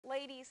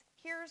ladies,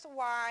 here's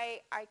why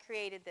I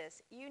created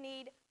this. You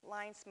need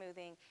line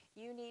smoothing.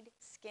 You need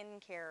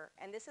skincare.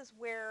 And this is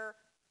where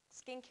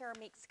skincare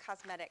meets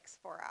cosmetics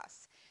for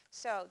us.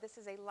 So this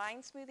is a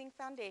line smoothing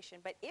foundation.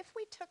 But if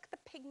we took the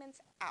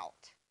pigments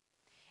out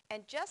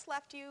and just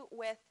left you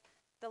with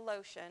the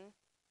lotion,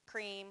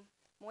 cream,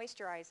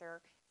 moisturizer,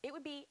 it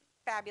would be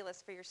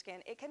fabulous for your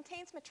skin. It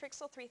contains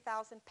matrixyl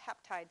 3000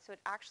 peptide, so it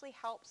actually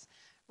helps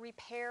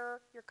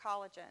repair your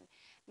collagen.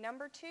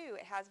 Number 2,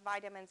 it has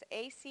vitamins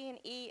A, C, and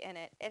E in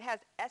it. It has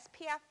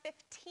SPF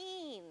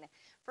 15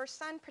 for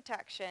sun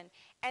protection.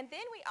 And then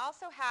we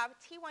also have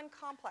T1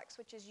 complex,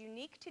 which is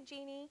unique to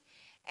GENIE,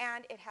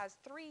 and it has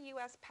 3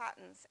 U.S.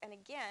 patents. And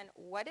again,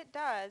 what it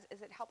does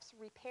is it helps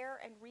repair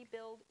and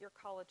rebuild your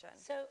collagen.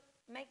 So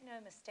make no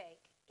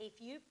mistake,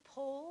 if you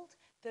pulled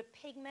the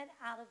pigment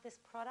out of this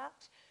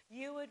product,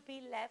 you would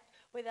be left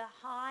with a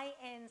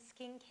high-end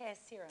skincare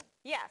serum.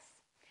 Yes.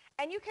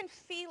 And you can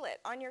feel it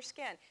on your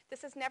skin.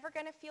 This is never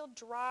going to feel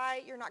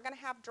dry. You're not going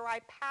to have dry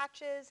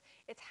patches.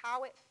 It's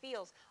how it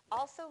feels.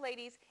 Also,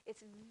 ladies,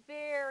 it's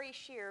very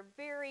sheer,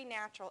 very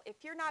natural.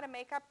 If you're not a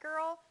makeup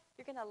girl,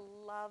 you're going to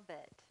love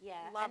it. Yeah,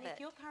 love and it. if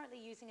you're currently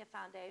using a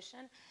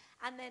foundation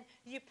and then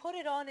you put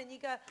it on and you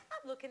go,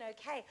 I'm looking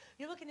okay.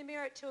 You look in the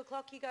mirror at 2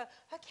 o'clock, you go,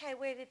 okay,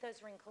 where did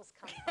those wrinkles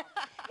come from?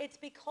 It's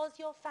because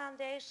your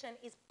foundation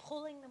is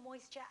pulling the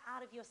moisture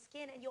out of your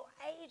skin and you're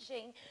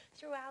aging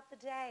throughout the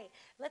day.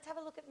 Let's have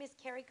a look at Miss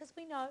Kerry, because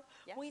we know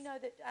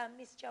that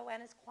Miss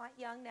Joanna's quite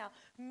young now.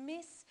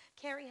 Miss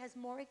Kerry has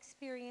more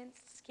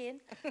experienced skin,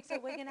 so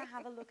we're going to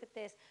have a look at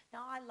this.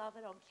 Now, I love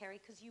it on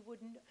Kerry because you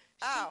wouldn't,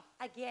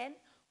 again,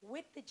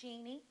 with the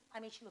GENIE, I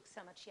mean, she looks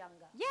so much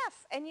younger.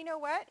 Yes, and you know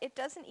what? It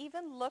doesn't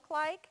even look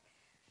like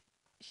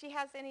she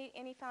has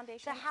any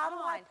foundation So how do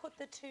I on. put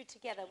the two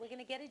together? We're going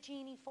to get a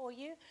GENIE for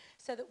you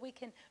so that we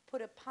can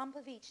put a pump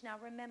of each. Now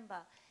remember,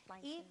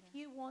 if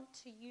you want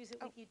to use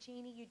it with your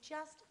GENIE, you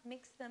just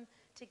mix them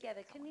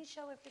together. Can you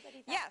show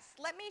everybody that? Yes,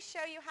 let me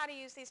show you how to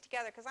use these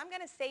together because I'm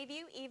going to save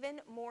you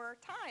even more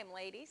time,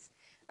 ladies.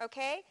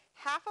 Okay,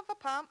 half of a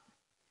pump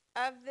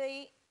of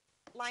the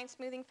line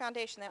smoothing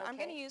foundation. Then I'm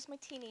going to use my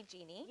teeny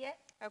GENIE. Yep.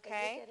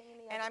 Okay,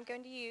 and I'm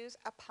going to use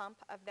a pump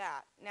of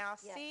that. Now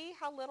see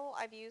how little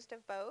I've used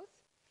of both?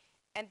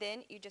 And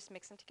then you just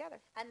mix them together.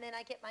 And then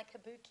I get my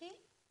kabuki.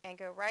 And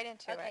go right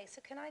into it. Okay,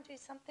 so can I do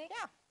something?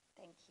 Yeah.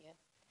 Thank you.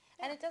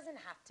 Yeah. And it doesn't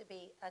have to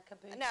be a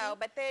kabuki. No,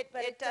 but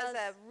it does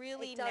a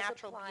really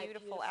natural,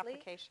 beautiful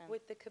application.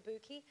 With the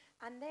kabuki.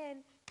 And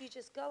then you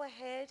just go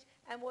ahead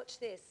and watch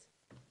this.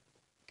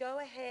 Go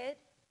ahead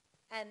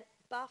and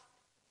buff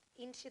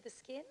into the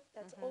skin.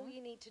 That's all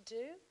you need to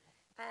do.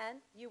 And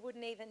you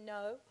wouldn't even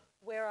know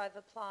where I've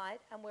applied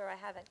and where I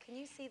haven't. Can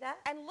you see that?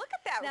 And look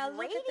at that Now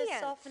radiance. Look at the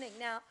softening.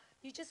 Now,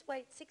 you just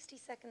wait 60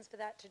 seconds for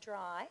that to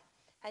dry,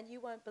 and you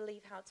won't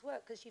believe how it's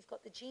worked because you've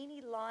got the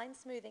GENIE Line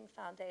Smoothing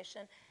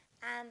Foundation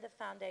and the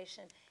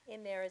foundation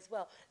in there as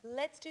well.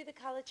 Let's do the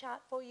color chart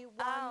for you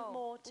one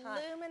more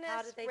time. Luminous,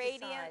 how did they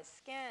radiant decide?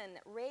 skin.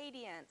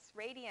 Radiance,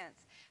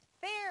 radiance.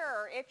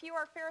 Fair. If you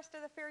are fairest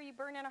of the fair, you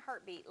burn in a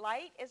heartbeat.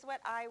 Light is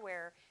what I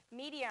wear.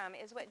 Medium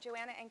is what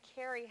Joanna and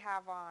Carrie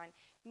have on.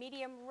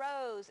 Medium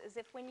rose is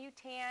if when you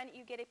tan,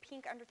 you get a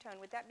pink undertone.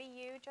 Would that be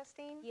you,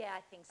 Justine? Yeah,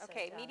 I think so.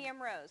 Okay, medium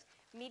rose.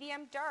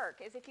 Medium dark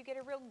is if you get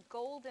a real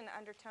golden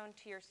undertone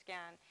to your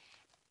skin.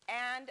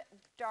 And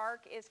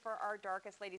dark is for our darkest ladies.